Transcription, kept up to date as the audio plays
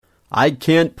I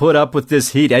can't put up with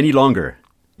this heat any longer.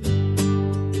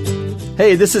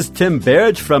 Hey, this is Tim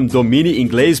Baird from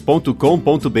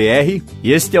domineinglês.com.br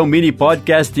e este é o mini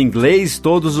podcast Inglês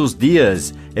Todos os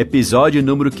Dias, episódio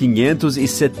número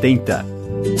 570.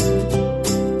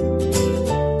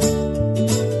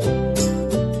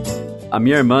 A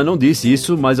minha irmã não disse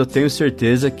isso, mas eu tenho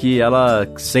certeza que ela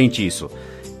sente isso.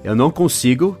 Eu não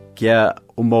consigo, que é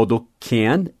o modo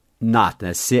can, not,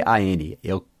 né? C-A-N.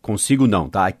 Eu consigo não,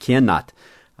 tá? I cannot.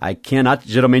 I cannot,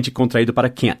 geralmente contraído para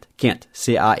can't. Can't.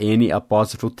 C-A-N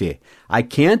apóstrofo T. I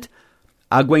can't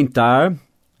aguentar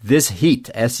this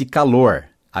heat. Esse calor.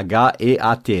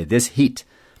 H-E-A-T. This heat.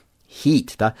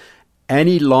 Heat, tá?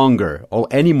 Any longer. Ou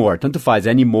anymore. Tanto faz.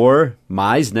 Anymore,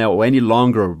 mais, né? Ou any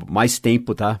longer, mais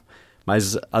tempo, tá?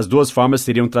 Mas as duas formas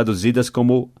seriam traduzidas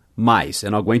como mais. Eu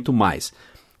não aguento mais.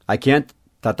 I can't,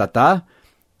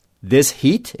 this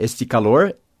heat, este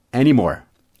calor, anymore.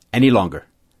 Any longer.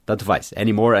 Tanto faz.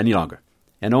 Anymore, any longer.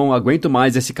 Eu não aguento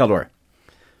mais esse calor.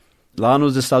 Lá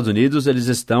nos Estados Unidos, eles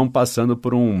estão passando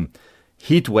por um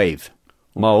heat wave.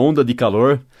 Uma onda de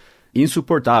calor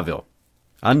insuportável.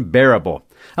 Unbearable.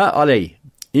 Ah, olha aí.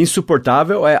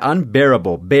 Insuportável é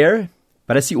unbearable. Bear,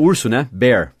 parece urso, né?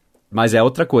 Bear. Mas é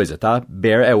outra coisa, tá?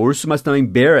 Bear é urso, mas também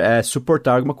bear é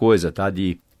suportar alguma coisa, tá?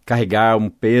 De carregar um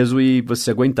peso e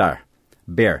você aguentar.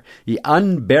 Bear. E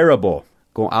unbearable,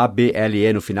 com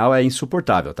A-B-L-E no final, é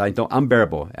insuportável, tá? Então,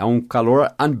 unbearable. É um calor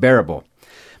unbearable.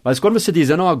 Mas quando você diz,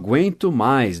 eu não aguento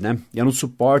mais, né? Eu não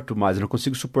suporto mais, eu não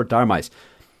consigo suportar mais.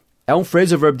 É um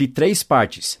phrasal verb de 3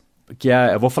 partes. Que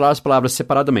é, eu vou falar as palavras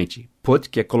separadamente. Put,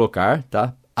 que é colocar,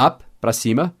 tá? Up, para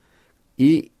cima.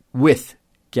 E with,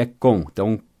 que é com.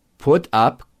 Então, put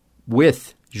up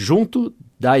with, junto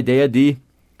da ideia de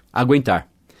aguentar.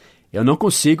 Eu não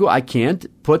consigo, I can't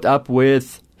put up with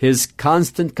his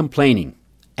constant complaining.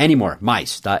 Anymore,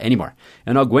 mais, tá? Anymore.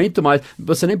 Eu não aguento mais.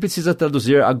 Você nem precisa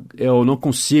traduzir, eu não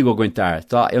consigo aguentar,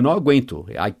 tá? Eu não aguento.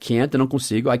 I can't, eu não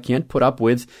consigo. I can't put up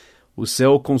with o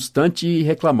seu constante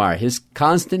reclamar. His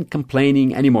constant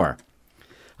complaining anymore.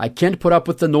 I can't put up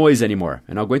with the noise anymore.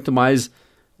 Eu não aguento mais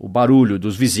o barulho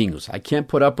dos vizinhos. I can't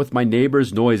put up with my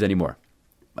neighbor's noise anymore.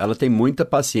 Ela tem muita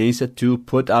paciência to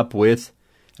put up with.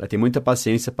 Ela tem muita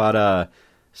paciência para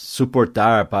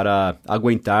suportar, para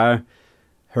aguentar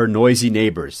her noisy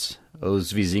neighbors, os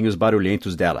vizinhos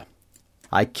barulhentos dela.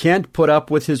 I can't put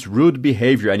up with his rude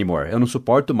behavior anymore. Eu não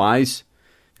suporto mais,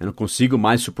 eu não consigo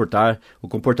mais suportar o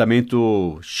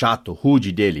comportamento chato,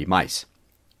 rude dele mais.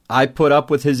 I put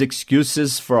up with his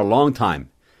excuses for a long time.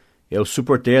 Eu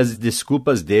suportei as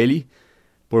desculpas dele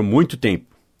por muito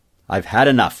tempo. I've had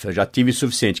enough. Eu já tive o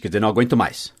suficiente, quer dizer, não aguento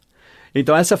mais.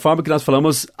 Então, essa é a forma que nós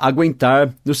falamos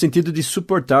aguentar, no sentido de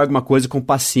suportar alguma coisa com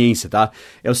paciência, tá?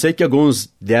 Eu sei que alguns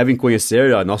devem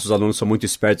conhecer, nossos alunos são muito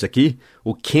espertos aqui,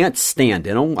 o can't stand.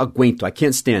 Eu não aguento, I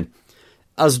can't stand.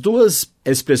 As duas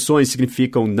expressões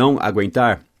significam não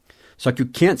aguentar, só que o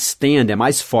can't stand é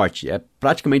mais forte, é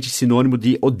praticamente sinônimo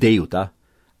de odeio, tá?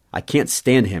 I can't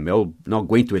stand him, eu não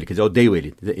aguento ele, quer dizer, eu odeio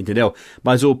ele, entendeu?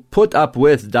 Mas o put up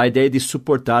with dá a ideia de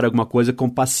suportar alguma coisa com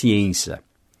paciência.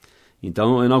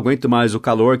 Então, eu não aguento mais o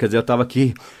calor, quer dizer, eu estava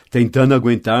aqui tentando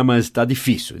aguentar, mas está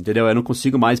difícil, entendeu? Eu não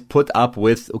consigo mais put up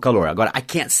with o calor. Agora, I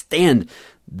can't stand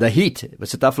the heat.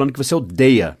 Você está falando que você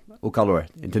odeia o calor,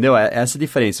 entendeu? É essa a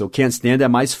diferença. O can't stand é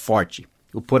mais forte.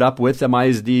 O put up with é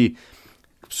mais de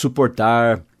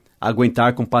suportar,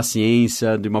 aguentar com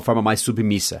paciência, de uma forma mais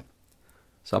submissa.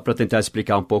 Só para tentar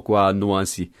explicar um pouco a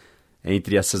nuance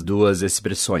entre essas duas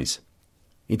expressões.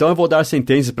 Então, eu vou dar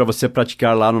sentenças para você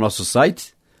praticar lá no nosso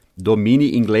site,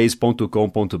 domineinglês.com.br,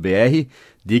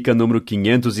 dica número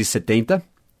 570.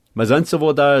 Mas antes eu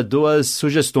vou dar 2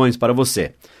 sugestões para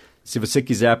você. Se você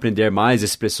quiser aprender mais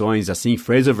expressões assim,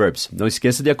 phrasal verbs, não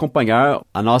esqueça de acompanhar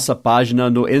a nossa página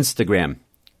no Instagram,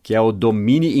 que é o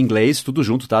Domine Inglês, tudo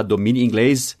junto, tá? Domine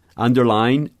Inglês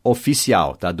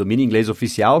 _oficial, tá? Domine Inglês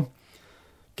oficial.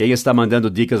 Quem está mandando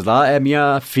dicas lá é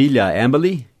minha filha,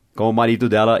 Emily, com o marido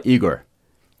dela, Igor.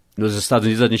 Nos Estados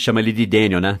Unidos a gente chama ele de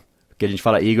Daniel, né? Que a gente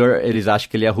fala Igor, eles acham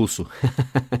que ele é russo.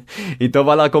 Então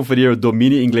vai lá conferir o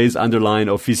Domine Inglês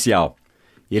 _oficial.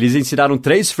 E eles ensinaram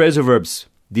 3 phrasal verbs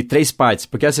de 3 partes,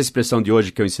 porque essa expressão de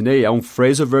hoje que eu ensinei é um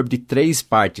phrasal verb de 3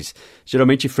 partes.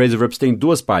 Geralmente phrasal verbs têm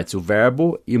 2 partes, o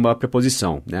verbo e uma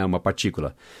preposição, né, uma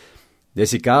partícula.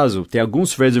 Nesse caso, tem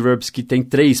alguns phrasal verbs que têm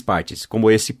 3 partes, como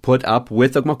esse put up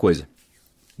with alguma coisa.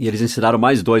 E eles ensinaram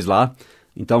mais 2 lá,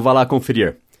 então vá lá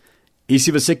conferir. E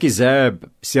se você quiser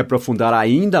se aprofundar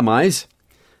ainda mais,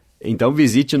 então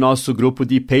visite o nosso grupo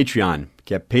de Patreon,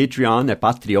 que é Patreon, é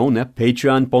Patreon, né?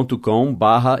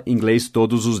 patreon.com/inglês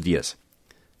todos os dias.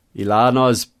 E lá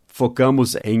nós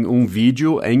focamos em um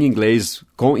vídeo em inglês,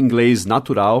 com inglês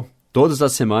natural, todas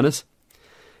as semanas.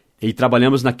 E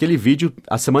trabalhamos naquele vídeo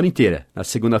a semana inteira. Na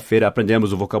segunda-feira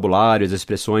aprendemos o vocabulário, as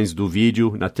expressões do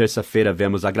vídeo. Na terça-feira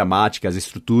vemos a gramática, as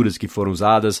estruturas que foram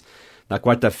usadas. Na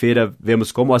quarta-feira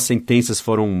vemos como as sentenças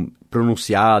foram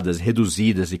pronunciadas,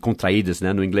 reduzidas e contraídas,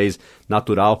 né, no inglês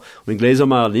natural. O inglês é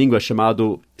uma língua chamada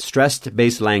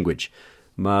stress-based language.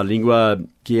 Uma língua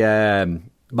que é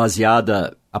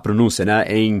baseada, a pronúncia, né,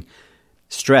 em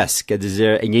stress, quer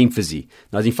dizer em ênfase.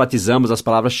 Nós enfatizamos as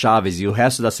palavras-chave e o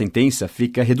resto da sentença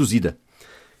fica reduzida.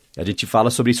 A gente fala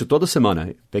sobre isso toda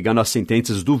semana, pegando as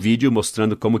sentenças do vídeo,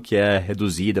 mostrando como que é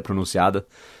reduzida, pronunciada.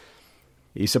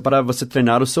 Isso é para você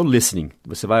treinar o seu listening.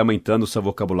 Você vai aumentando o seu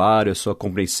vocabulário, a sua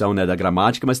compreensão, né, da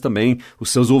gramática, mas também os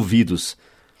seus ouvidos.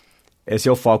 Esse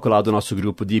é o foco lá do nosso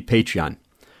grupo de Patreon.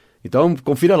 Então,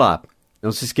 confira lá.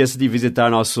 Não se esqueça de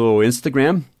visitar nosso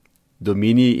Instagram,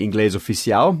 Domine Inglês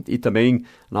Oficial, e também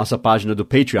nossa página do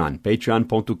Patreon,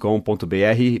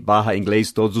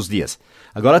 patreon.com.br/inglês todos os dias.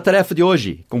 Agora a tarefa de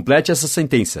hoje, complete essa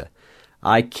sentença.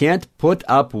 I can't put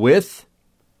up with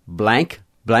blank,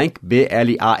 blank,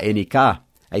 B-L-A-N-K,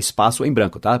 é espaço em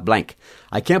branco, tá? Blank.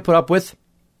 I can't put up with,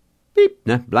 beep,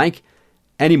 né? Blank,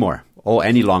 anymore, ou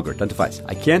any longer, tanto faz.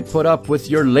 I can't put up with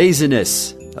your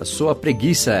laziness, a sua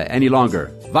preguiça any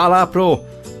longer. Vá lá pro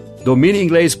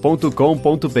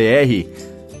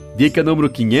domineinglês.com.br, dica número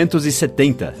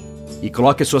 570, e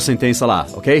coloque a sua sentença lá,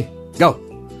 ok? Go!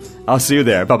 I'll see you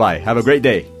there. Bye-bye. Have a great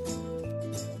day.